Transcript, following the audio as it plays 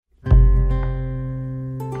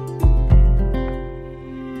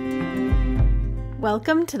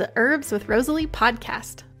Welcome to the Herbs with Rosalie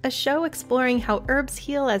podcast, a show exploring how herbs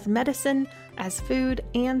heal as medicine, as food,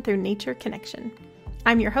 and through nature connection.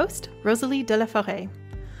 I'm your host, Rosalie de la Forêt.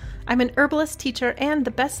 I'm an herbalist teacher and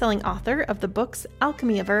the best-selling author of the books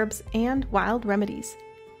Alchemy of Herbs and Wild Remedies.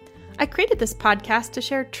 I created this podcast to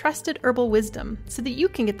share trusted herbal wisdom so that you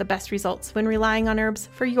can get the best results when relying on herbs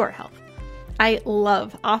for your health. I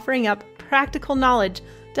love offering up practical knowledge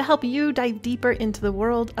to help you dive deeper into the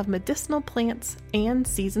world of medicinal plants and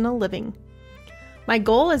seasonal living. My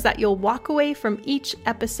goal is that you'll walk away from each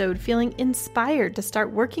episode feeling inspired to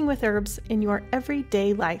start working with herbs in your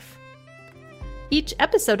everyday life. Each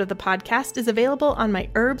episode of the podcast is available on my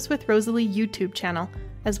Herbs with Rosalie YouTube channel,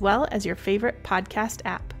 as well as your favorite podcast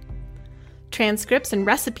app. Transcripts and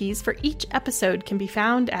recipes for each episode can be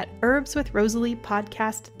found at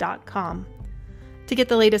herbswithrosaliepodcast.com. To get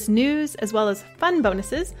the latest news as well as fun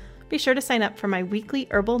bonuses, be sure to sign up for my weekly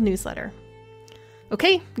herbal newsletter.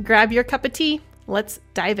 Okay, grab your cup of tea. Let's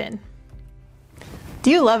dive in. Do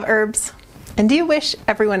you love herbs? And do you wish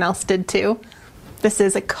everyone else did too? This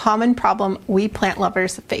is a common problem we plant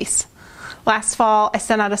lovers face. Last fall, I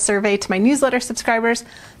sent out a survey to my newsletter subscribers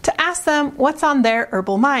to ask them what's on their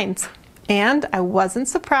herbal minds. And I wasn't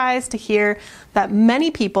surprised to hear that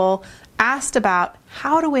many people asked about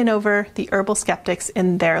how to win over the herbal skeptics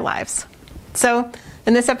in their lives. So,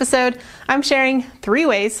 in this episode, I'm sharing 3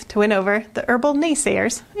 ways to win over the herbal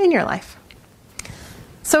naysayers in your life.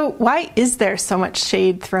 So, why is there so much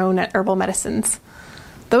shade thrown at herbal medicines?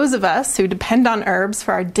 Those of us who depend on herbs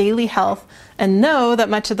for our daily health and know that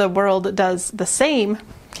much of the world does the same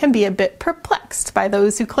can be a bit perplexed by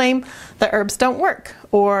those who claim that herbs don't work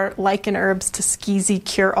or liken herbs to skeezy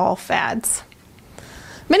cure-all fads.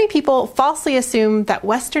 Many people falsely assume that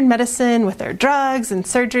Western medicine with their drugs and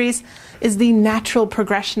surgeries is the natural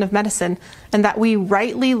progression of medicine and that we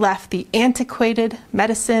rightly left the antiquated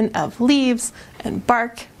medicine of leaves and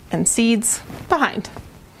bark and seeds behind.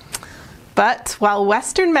 But while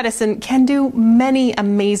Western medicine can do many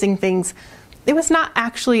amazing things, it was not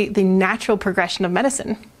actually the natural progression of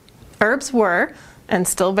medicine. Herbs were, and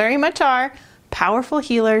still very much are, powerful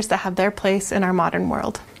healers that have their place in our modern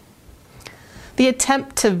world. The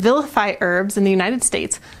attempt to vilify herbs in the United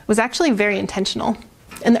States was actually very intentional.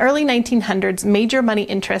 In the early 1900s, major money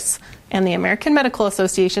interests and the American Medical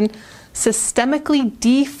Association systemically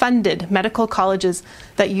defunded medical colleges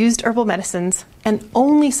that used herbal medicines and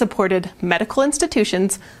only supported medical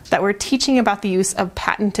institutions that were teaching about the use of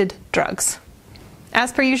patented drugs.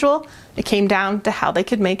 As per usual, it came down to how they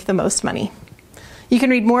could make the most money. You can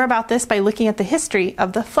read more about this by looking at the history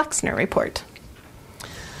of the Flexner Report.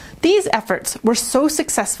 These efforts were so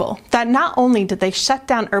successful that not only did they shut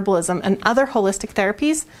down herbalism and other holistic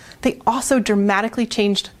therapies, they also dramatically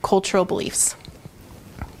changed cultural beliefs.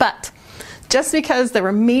 But just because there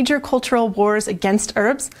were major cultural wars against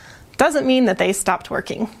herbs doesn't mean that they stopped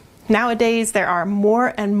working. Nowadays, there are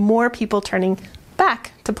more and more people turning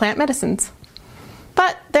back to plant medicines.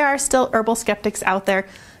 But there are still herbal skeptics out there,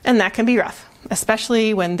 and that can be rough,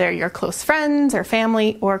 especially when they're your close friends or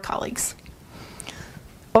family or colleagues.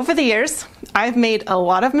 Over the years, I've made a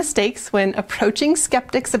lot of mistakes when approaching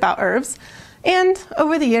skeptics about herbs, and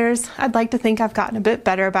over the years, I'd like to think I've gotten a bit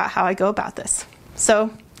better about how I go about this. So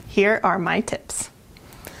here are my tips.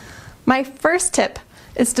 My first tip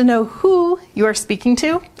is to know who you are speaking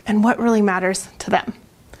to and what really matters to them.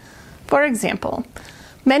 For example,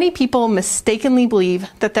 many people mistakenly believe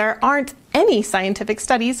that there aren't any scientific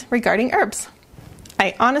studies regarding herbs.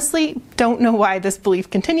 I honestly don't know why this belief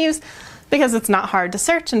continues, because it's not hard to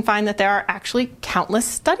search and find that there are actually countless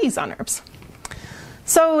studies on herbs.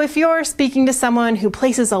 So if you're speaking to someone who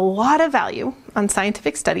places a lot of value on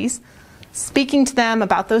scientific studies, speaking to them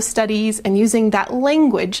about those studies and using that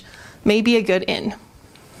language may be a good in.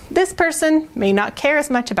 This person may not care as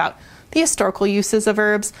much about the historical uses of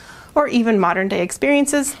herbs or even modern day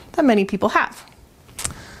experiences that many people have.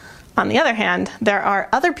 On the other hand, there are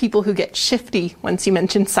other people who get shifty once you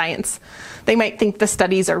mention science. They might think the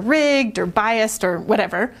studies are rigged or biased or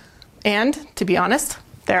whatever. And, to be honest,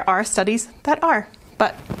 there are studies that are.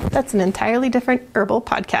 But that's an entirely different herbal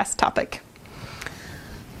podcast topic.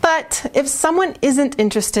 But if someone isn't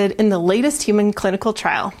interested in the latest human clinical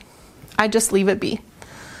trial, I'd just leave it be.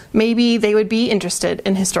 Maybe they would be interested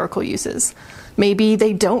in historical uses. Maybe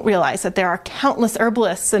they don't realize that there are countless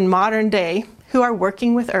herbalists in modern day who are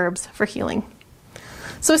working with herbs for healing.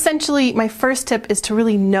 So essentially, my first tip is to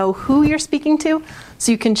really know who you're speaking to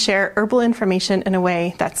so you can share herbal information in a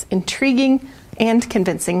way that's intriguing and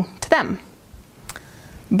convincing to them.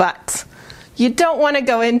 But you don't want to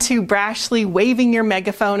go into brashly waving your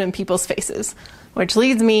megaphone in people's faces. Which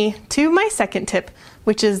leads me to my second tip,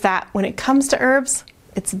 which is that when it comes to herbs,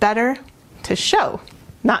 it's better to show,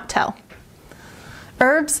 not tell.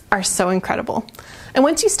 Herbs are so incredible. And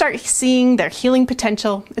once you start seeing their healing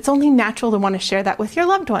potential, it's only natural to want to share that with your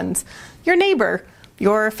loved ones, your neighbor,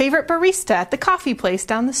 your favorite barista at the coffee place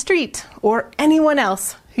down the street, or anyone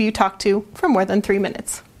else who you talk to for more than 3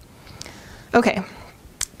 minutes. Okay,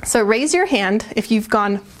 so raise your hand if you've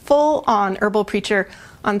gone full on herbal preacher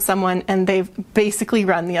on someone and they've basically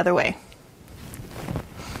run the other way.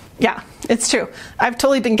 Yeah, it's true. I've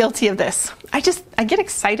totally been guilty of this. I get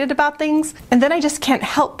excited about things and then I just can't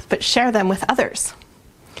help but share them with others.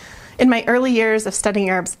 In my early years of studying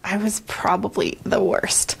herbs, I was probably the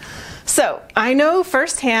worst. So I know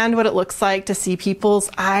firsthand what it looks like to see people's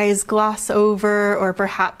eyes gloss over, or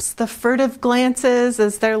perhaps the furtive glances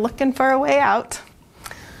as they're looking for a way out.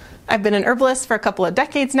 I've been an herbalist for a couple of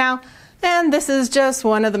decades now, and this is just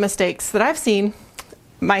one of the mistakes that I've seen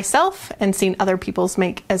myself and seen other people's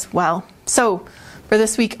make as well. So for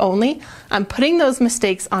this week only, I'm putting those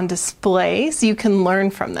mistakes on display so you can learn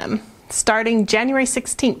from them. Starting January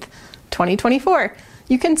 16th, 2024,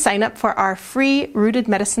 you can sign up for our free Rooted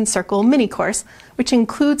Medicine Circle mini course, which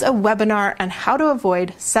includes a webinar on how to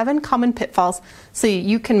avoid 7 common pitfalls so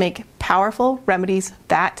you can make powerful remedies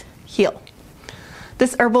that heal.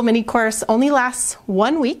 This herbal mini course only lasts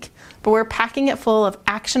 1 week, but we're packing it full of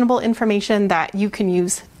actionable information that you can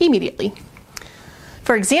use immediately.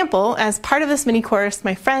 For example, as part of this mini course,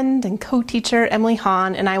 my friend and co-teacher Emily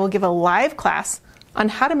Hahn and I will give a live class on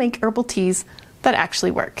how to make herbal teas that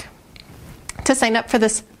actually work. To sign up for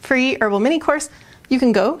this free herbal mini course, you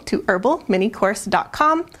can go to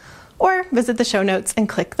herbalminicourse.com or visit the show notes and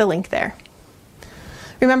click the link there.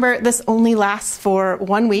 Remember, this only lasts for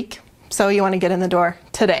 1 week, so you want to get in the door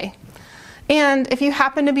today. And if you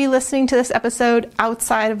happen to be listening to this episode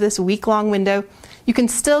outside of this week-long window, you can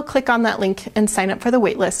still click on that link and sign up for the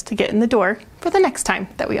waitlist to get in the door for the next time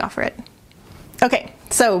that we offer it. Okay,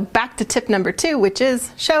 so back to tip number 2, which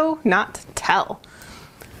is show, not tell.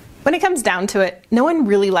 When it comes down to it, no one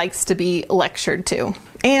really likes to be lectured to,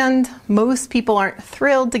 and most people aren't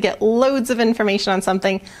thrilled to get loads of information on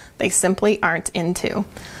something they simply aren't into.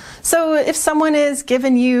 So if someone is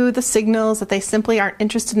giving you the signals that they simply aren't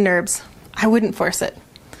interested in herbs, I wouldn't force it.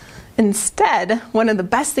 Instead, one of the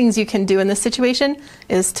best things you can do in this situation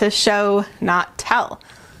is to show, not tell,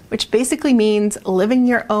 which basically means living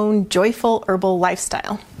your own joyful herbal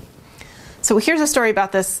lifestyle. So here's a story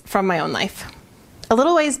about this from my own life. A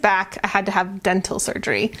little ways back, I had to have dental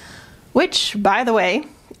surgery, which, by the way,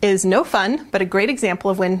 is no fun, but a great example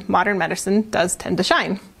of when modern medicine does tend to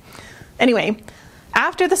shine. Anyway,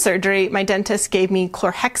 after the surgery, my dentist gave me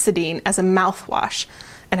chlorhexidine as a mouthwash,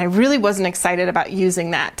 and I really wasn't excited about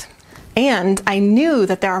using that. And I knew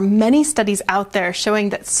that there are many studies out there showing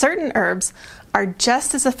that certain herbs are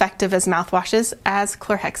just as effective as mouthwashes as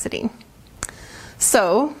chlorhexidine.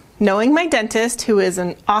 So, knowing my dentist, who is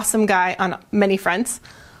an awesome guy on many fronts,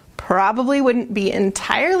 probably wouldn't be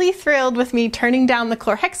entirely thrilled with me turning down the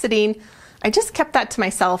chlorhexidine, I just kept that to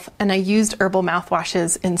myself and I used herbal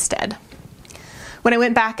mouthwashes instead. When I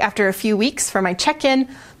went back after a few weeks for my check-in,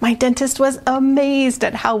 my dentist was amazed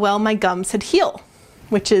at how well my gums had healed,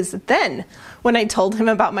 which is then when I told him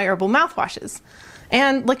about my herbal mouthwashes.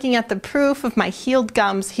 And looking at the proof of my healed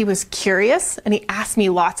gums, he was curious and he asked me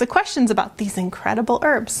lots of questions about these incredible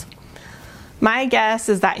herbs. My guess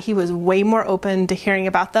is that he was way more open to hearing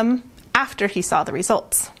about them after he saw the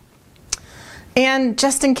results. And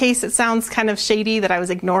just in case it sounds kind of shady that I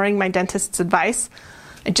was ignoring my dentist's advice,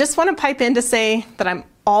 I just want to pipe in to say that I'm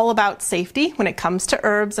all about safety when it comes to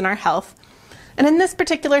herbs and our health. And in this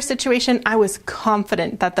particular situation, I was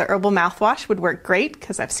confident that the herbal mouthwash would work great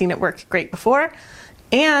because I've seen it work great before.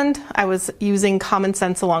 And I was using common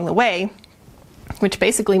sense along the way, which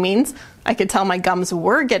basically means I could tell my gums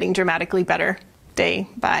were getting dramatically better day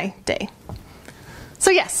by day.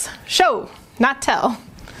 So yes, show, not tell.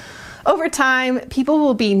 Over time, people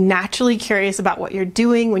will be naturally curious about what you're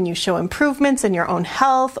doing when you show improvements in your own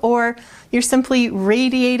health, or you're simply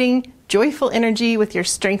radiating joyful energy with your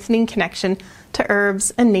strengthening connection to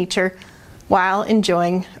herbs and nature while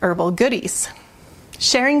enjoying herbal goodies.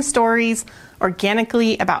 Sharing stories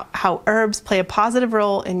organically about how herbs play a positive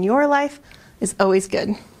role in your life is always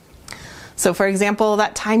good. So for example,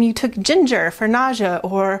 that time you took ginger for nausea,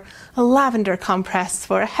 or a lavender compress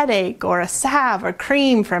for a headache, or a salve or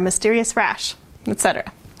cream for a mysterious rash,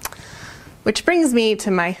 etc. Which brings me to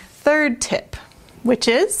my third tip, which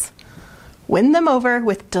is win them over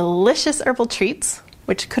with delicious herbal treats,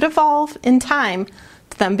 which could evolve in time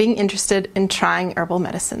to them being interested in trying herbal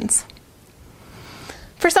medicines.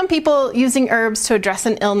 For some people, using herbs to address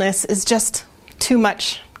an illness is just too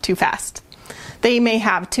much, too fast. They may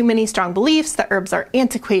have too many strong beliefs that herbs are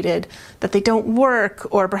antiquated, that they don't work,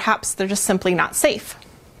 or perhaps they're just simply not safe.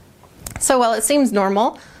 So while it seems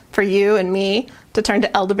normal for you and me to turn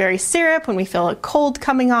to elderberry syrup when we feel a cold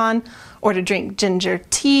coming on, or to drink ginger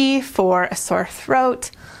tea for a sore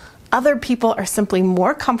throat, other people are simply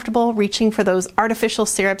more comfortable reaching for those artificial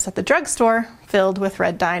syrups at the drugstore filled with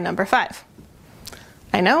red dye number 5.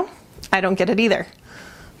 I know, I don't get it either.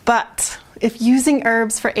 But if using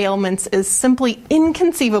herbs for ailments is simply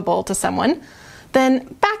inconceivable to someone,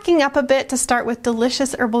 then backing up a bit to start with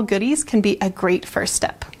delicious herbal goodies can be a great first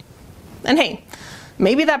step. And hey,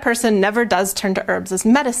 maybe that person never does turn to herbs as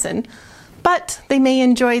medicine, but they may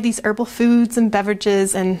enjoy these herbal foods and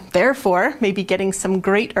beverages and therefore may be getting some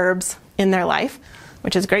great herbs in their life,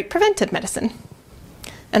 which is great preventive medicine.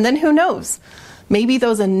 And then who knows? Maybe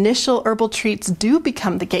those initial herbal treats do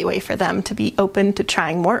become the gateway for them to be open to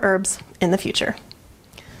trying more herbs in the future.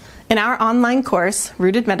 In our online course,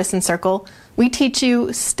 Rooted Medicine Circle, we teach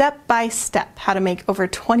you step by step how to make over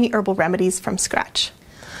 20 herbal remedies from scratch.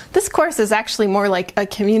 This course is actually more like a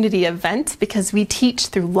community event because we teach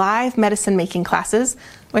through live medicine making classes,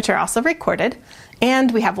 which are also recorded,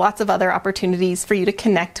 and we have lots of other opportunities for you to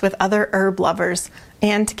connect with other herb lovers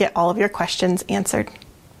and to get all of your questions answered.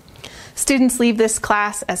 Students leave this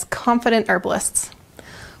class as confident herbalists.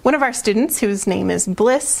 One of our students, whose name is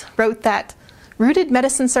Bliss, wrote that Rooted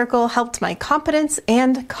Medicine Circle helped my competence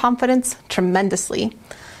and confidence tremendously.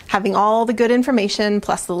 Having all the good information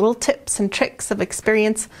plus the little tips and tricks of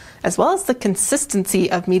experience, as well as the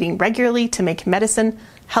consistency of meeting regularly to make medicine,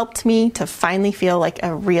 helped me to finally feel like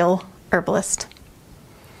a real herbalist.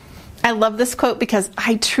 I love this quote because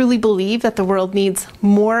I truly believe that the world needs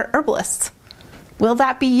more herbalists. Will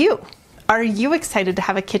that be you? Are you excited to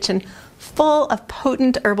have a kitchen full of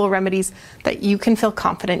potent herbal remedies that you can feel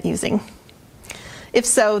confident using? If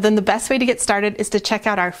so, then the best way to get started is to check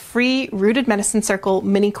out our free Rooted Medicine Circle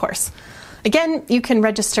mini course. Again, you can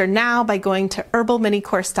register now by going to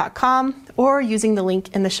herbalminicourse.com or using the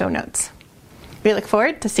link in the show notes. We look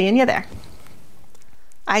forward to seeing you there.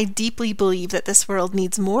 I deeply believe that this world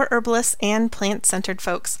needs more herbalists and plant-centered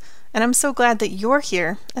folks, and I'm so glad that you're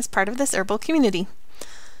here as part of this herbal community.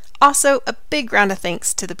 Also, a big round of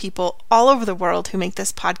thanks to the people all over the world who make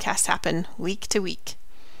this podcast happen week to week.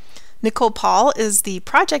 Nicole Paul is the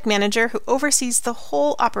project manager who oversees the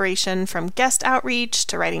whole operation, from guest outreach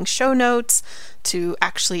to writing show notes to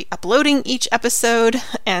actually uploading each episode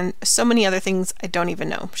and so many other things I don't even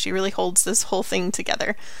know. She really holds this whole thing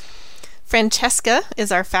together. Francesca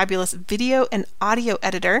is our fabulous video and audio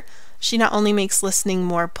editor. She not only makes listening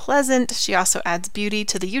more pleasant, she also adds beauty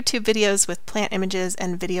to the YouTube videos with plant images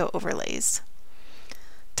and video overlays.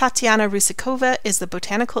 Tatiana Rusikova is the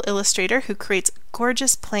botanical illustrator who creates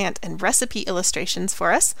gorgeous plant and recipe illustrations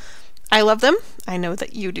for us. I love them. I know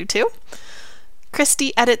that you do too.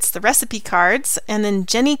 Christy edits the recipe cards, and then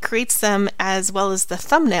Jenny creates them as well as the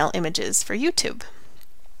thumbnail images for YouTube.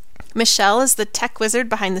 Michelle is the tech wizard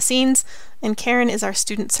behind the scenes, and Karen is our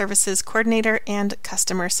student services coordinator and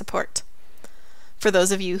customer support. For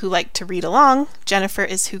those of you who like to read along, Jennifer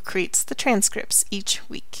is who creates the transcripts each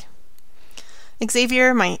week.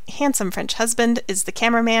 Xavier, my handsome French husband, is the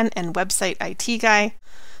cameraman and website IT guy.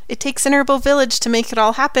 It takes an herbal village to make it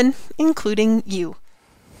all happen, including you.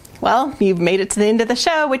 Well, you've made it to the end of the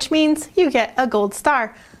show, which means you get a gold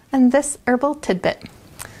star and this herbal tidbit.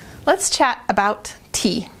 Let's chat about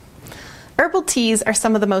tea. Herbal teas are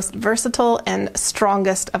some of the most versatile and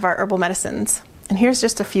strongest of our herbal medicines, and here's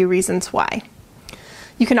just a few reasons why.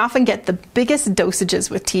 You can often get the biggest dosages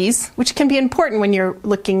with teas, which can be important when you're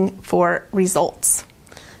looking for results.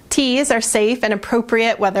 Teas are safe and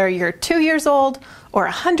appropriate whether you're 2 years old or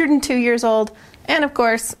 102 years old, and of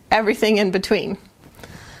course, everything in between.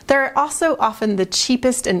 They're also often the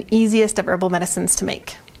cheapest and easiest of herbal medicines to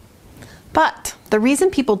make. But the reason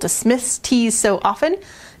people dismiss teas so often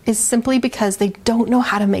is simply because they don't know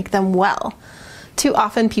how to make them well. Too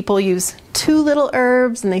often people use too little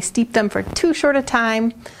herbs and they steep them for too short a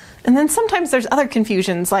time. And then sometimes there's other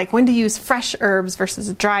confusions, like when to use fresh herbs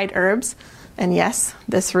versus dried herbs. And yes,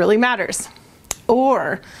 this really matters.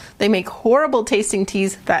 Or they make horrible tasting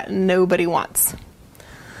teas that nobody wants.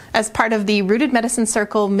 As part of the Rooted Medicine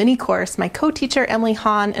Circle mini course, my co-teacher Emily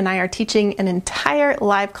Hahn and I are teaching an entire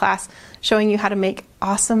live class showing you how to make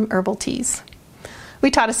awesome herbal teas. We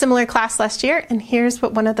taught a similar class last year, and here's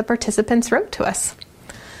what one of the participants wrote to us.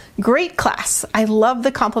 Great class. I love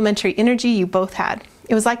the complimentary energy you both had.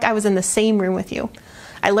 It was like I was in the same room with you.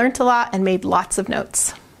 I learned a lot and made lots of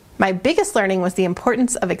notes. My biggest learning was the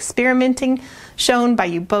importance of experimenting, shown by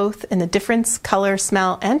you both in the difference, color,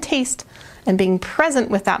 smell, and taste, and being present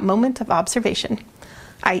with that moment of observation.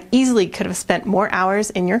 I easily could have spent more hours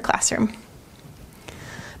in your classroom.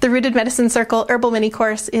 The Rooted Medicine Circle Herbal Mini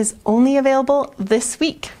Course is only available this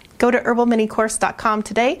week. Go to herbalminicourse.com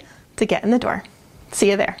today to get in the door. See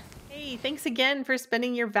you there. Hey, thanks again for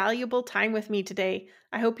spending your valuable time with me today.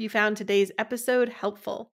 I hope you found today's episode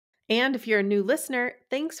helpful. And if you're a new listener,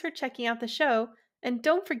 thanks for checking out the show. And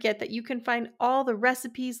don't forget that you can find all the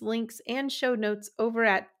recipes, links, and show notes over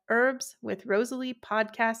at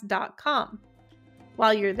herbswithrosaliepodcast.com.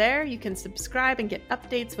 While you're there, you can subscribe and get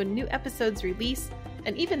updates when new episodes release,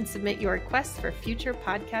 and even submit your requests for future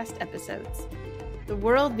podcast episodes. The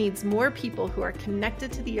world needs more people who are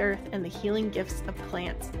connected to the earth and the healing gifts of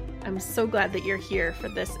plants. I'm so glad that you're here for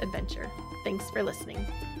this adventure. Thanks for listening.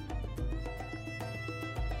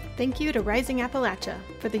 Thank you to Rising Appalachia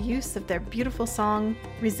for the use of their beautiful song,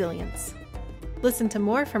 Resilience. Listen to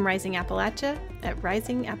more from Rising Appalachia at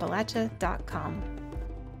risingappalachia.com.